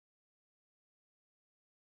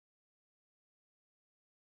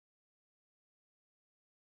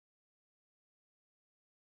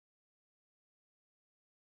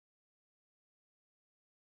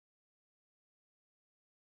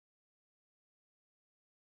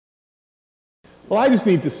Well, I just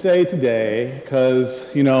need to say today,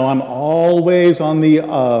 because, you know, I'm always on the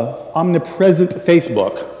omnipresent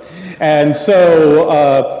Facebook. And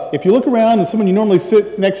so if you look around and someone you normally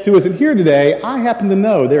sit next to isn't here today, I happen to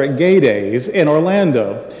know they're at Gay Days in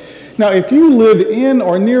Orlando. Now, if you live in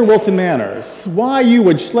or near Wilton Manors, why you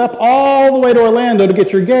would schlep all the way to Orlando to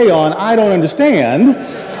get your gay on, I don't understand.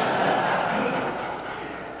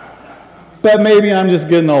 But maybe I'm just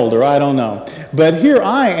getting older, I don't know. But here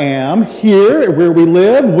I am, here where we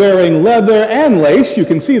live, wearing leather and lace. You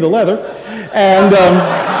can see the leather. And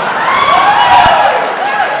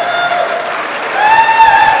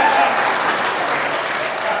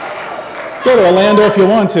go to Orlando if you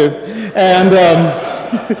want to. And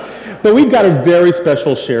but we've got a very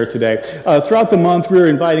special share today. Throughout the month, we're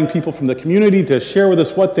inviting people from the community to share with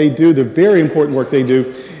us what they do, the very important work they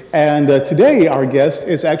do. And today, our guest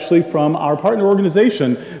is actually from our partner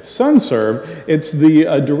organization, SunServe. It's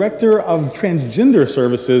the Director of Transgender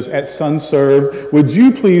Services at SunServe. Would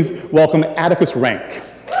you please welcome Atticus Ranck?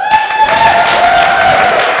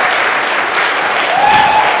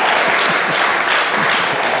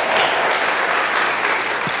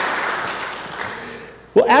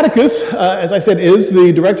 Well, Atticus, as I said, is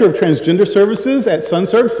the Director of Transgender Services at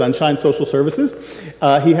SunServe, Sunshine Social Services.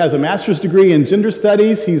 He has a master's degree in gender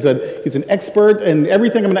studies. He's an expert in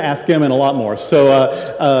everything I'm going to ask him and a lot more. So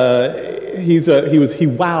he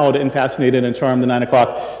wowed and fascinated and charmed the 9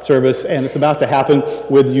 o'clock service, and it's about to happen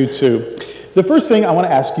with you too. The first thing I want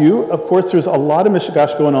to ask you, of course, there's a lot of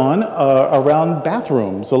mishigash going on around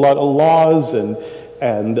bathrooms, a lot of laws and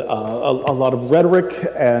a lot of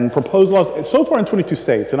rhetoric and proposed laws, so far in 22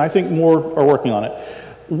 states, and I think more are working on it.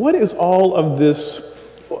 What is all of this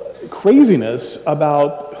craziness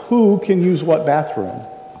about who can use what bathroom?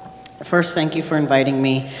 First, thank you for inviting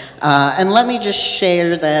me. And let me just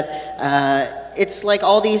share that it's like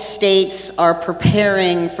all these states are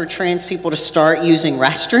preparing for trans people to start using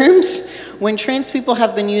restrooms when trans people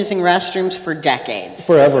have been using restrooms for decades.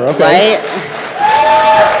 Forever, okay. Right?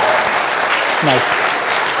 Nice.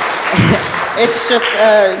 It's just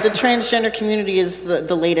the transgender community is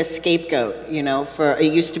the latest scapegoat, you know, for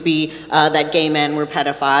it used to be that gay men were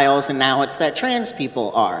pedophiles and now it's that trans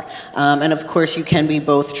people are. And of course you can be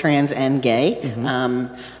both trans and gay.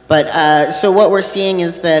 Mm-hmm. So what we're seeing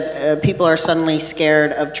is that people are suddenly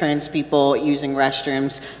scared of trans people using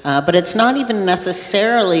restrooms, but it's not even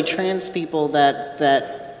necessarily trans people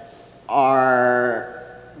that are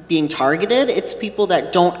being targeted. It's people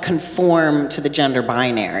that don't conform to the gender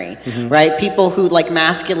binary, mm-hmm. right? People who, like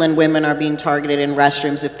masculine women, are being targeted in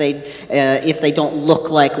restrooms if they don't look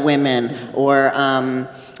like women, mm-hmm. or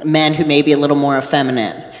men who may be a little more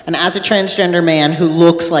effeminate. And as a transgender man who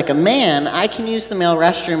looks like a man, I can use the male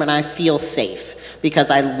restroom and I feel safe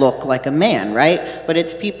because I look like a man, right? But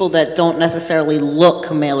it's people that don't necessarily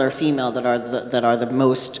look male or female that are the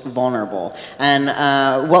most vulnerable. And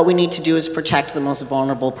what we need to do is protect the most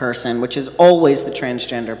vulnerable person, which is always the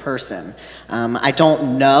transgender person. I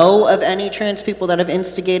don't know of any trans people that have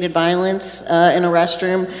instigated violence in a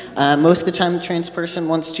restroom. Most of the time the trans person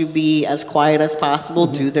wants to be as quiet as possible,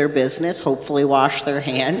 mm-hmm. do their business, hopefully wash their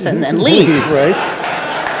hands, and then leave. Right.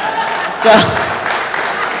 So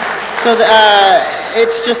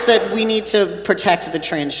it's just that we need to protect the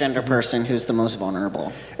transgender person who's the most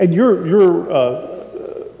vulnerable. And you're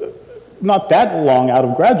not that long out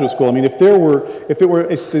of graduate school. I mean, if it were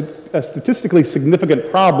a statistically significant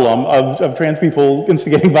problem of trans people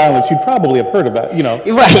instigating violence, you'd probably have heard about it, you know.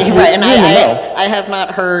 Right. And I have not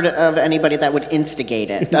heard of anybody that would instigate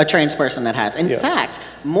it, a trans person that has. In fact,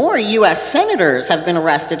 more U.S. senators have been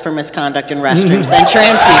arrested for misconduct in restrooms than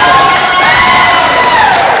trans people.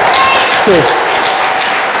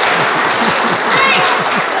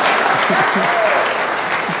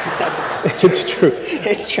 It's true.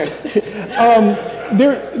 It's true.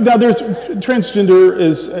 There's transgender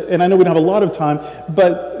is, and I know we don't have a lot of time,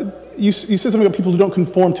 but you said something about people who don't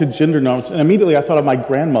conform to gender norms, and immediately I thought of my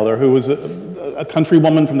grandmother, who was a country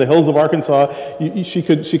woman from the hills of Arkansas. She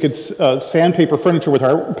could sandpaper furniture with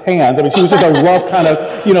her hands. I mean, she was just a rough kind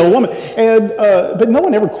of, you know, woman. And but no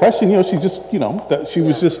one ever questioned, you know, she just, you know, that she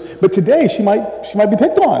was just. But today she might be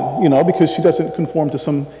picked on, you know, because she doesn't conform to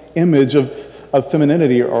some image of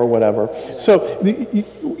femininity or whatever. So,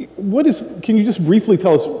 can you just briefly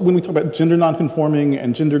tell us, when we talk about gender nonconforming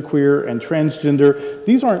and genderqueer and transgender,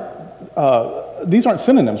 these aren't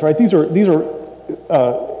synonyms, right? These are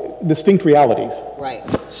distinct realities. Right.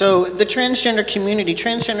 So the transgender community,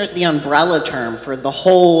 transgender is the umbrella term for the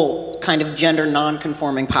whole kind of gender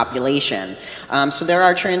non-conforming population. So there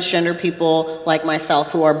are transgender people like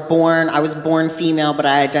myself who are I was born female, but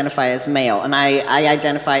I identify as male, and I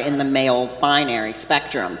identify in the male binary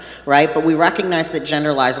spectrum, right? But we recognize that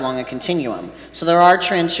gender lies along a continuum. So there are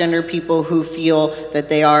transgender people who feel that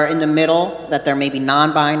they are in the middle, that they're maybe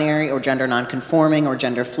non-binary or gender non-conforming or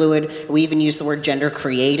gender fluid. We even use the word gender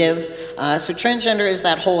creative. So transgender is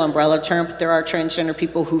that whole umbrella term, but there are transgender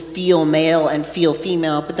people who feel male and feel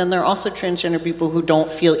female, but then there are also transgender people who don't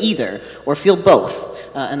feel either or feel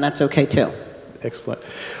both, and that's okay too. Excellent.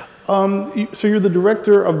 So you're the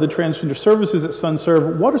director of the Transgender Services at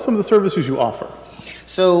SunServe. What are some of the services you offer?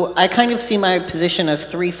 So I kind of see my position as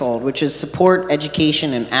threefold, which is support,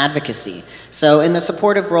 education, and advocacy. So in the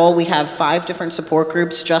supportive role, we have 5 different support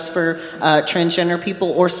groups just for transgender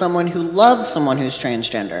people or someone who loves someone who's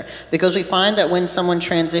transgender. Because we find that when someone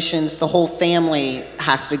transitions, the whole family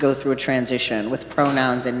has to go through a transition with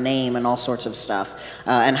pronouns and name and all sorts of stuff.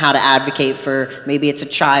 And how to advocate for, maybe it's a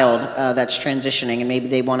child that's transitioning and maybe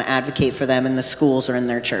they want to advocate for them in the schools or in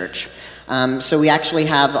their church. So we actually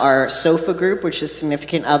have our SOFA group, which is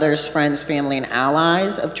significant others, friends, family, and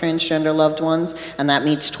allies of transgender loved ones, and that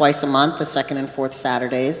meets twice a month, the 2nd and 4th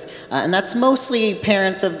Saturdays. And that's mostly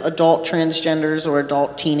parents of adult transgenders or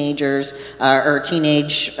adult teenagers or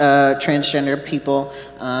teenage transgender people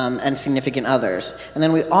and significant others. And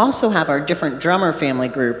then we also have our different drummer family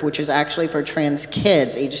group, which is actually for trans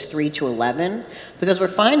kids ages 3 to 11, because we're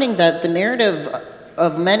finding that the narrative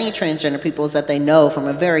of many transgender people is that they know from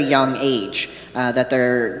a very young age that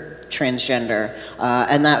they're transgender.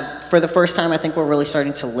 And that for the first time, I think we're really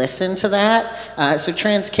starting to listen to that. So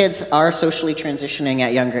trans kids are socially transitioning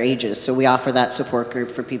at younger ages. So we offer that support group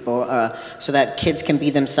for people so that kids can be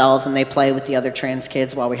themselves and they play with the other trans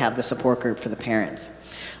kids while we have the support group for the parents.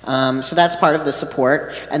 So that's part of the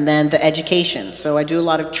support. And then the education. So I do a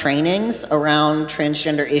lot of trainings around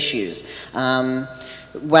transgender issues.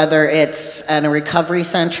 Whether it's in a recovery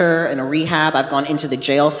center, in a rehab, I've gone into the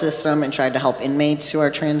jail system and tried to help inmates who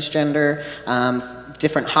are transgender,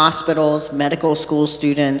 different hospitals, medical school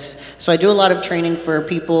students. So I do a lot of training for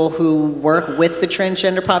people who work with the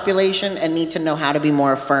transgender population and need to know how to be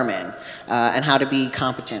more affirming and how to be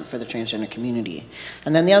competent for the transgender community.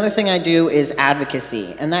 And then the other thing I do is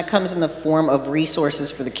advocacy, and that comes in the form of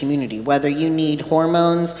resources for the community. Whether you need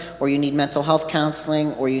hormones, or you need mental health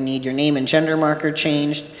counseling, or you need your name and gender marker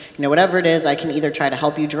changed, you know, whatever it is, I can either try to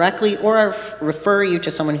help you directly or refer you to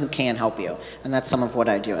someone who can help you. And that's some of what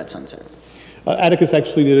I do at SunServe. Atticus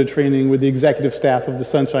actually did a training with the executive staff of the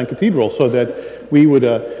Sunshine Cathedral so that we would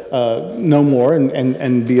know more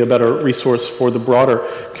and be a better resource for the broader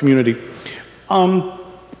community.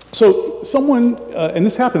 So someone, and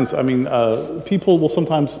this happens, I mean, people will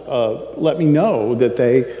sometimes let me know that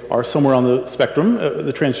they are somewhere on the spectrum,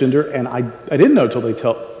 the transgender, and I didn't know until they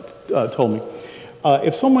told me.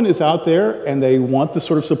 If someone is out there and they want the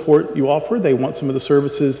sort of support you offer, they want some of the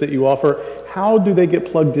services that you offer, how do they get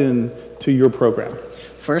plugged in to your program?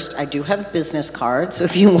 First, I do have business cards, so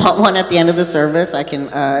if you want one at the end of the service, I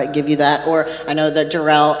can give you that. Or I know that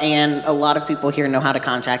Durrell and a lot of people here know how to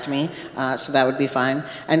contact me, so that would be fine.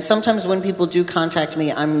 And sometimes when people do contact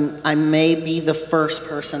me, I may be the first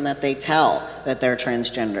person that they tell that they're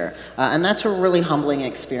transgender. And that's a really humbling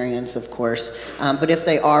experience, of course. But if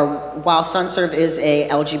they are, while SunServe is a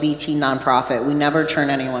LGBT nonprofit, we never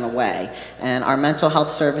turn anyone away. And our mental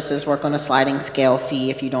health services work on a sliding scale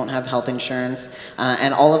fee if you don't have health insurance.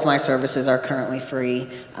 And all of my services are currently free,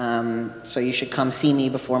 so you should come see me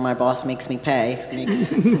before my boss makes me pay,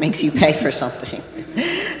 makes you pay for something.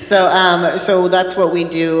 So that's what we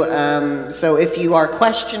do. So if you are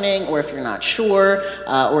questioning, or if you're not sure,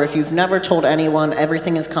 or if you've never told anyone,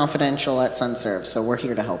 everything is confidential at SunServe, so we're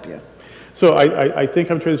here to help you. So I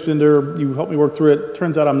think I'm transgender, you helped me work through it,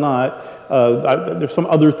 turns out I'm not. There's some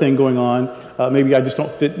other thing going on. Maybe I just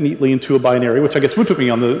don't fit neatly into a binary, which I guess would put me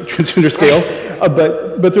on the transgender scale.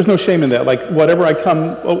 But there's no shame in that. Like, whatever I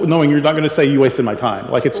come knowing, you're not going to say you wasted my time.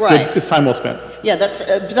 Like, it's right. Good, it's time well spent. Yeah,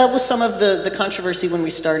 that was some of the controversy when we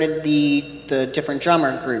started the different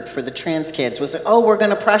drummer group for the trans kids. Was that, oh, we're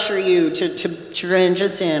going to pressure you to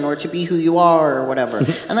transition or to be who you are or whatever.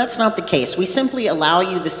 And that's not the case. We simply allow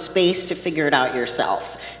you the space to figure it out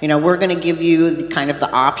yourself. You know, we're going to give you kind of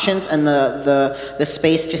the options and the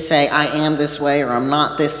space to say, I am this way or I'm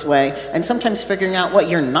not this way. And sometimes figuring out what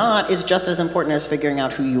you're not is just as important as figuring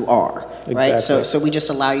out who you are, right? Exactly. So we just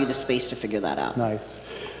allow you the space to figure that out. Nice.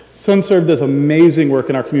 SunServe does amazing work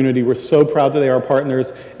in our community. We're so proud that they are our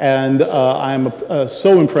partners, and I'm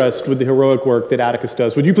so impressed with the heroic work that Atticus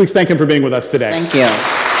does. Would you please thank him for being with us today? Thank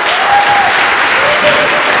you.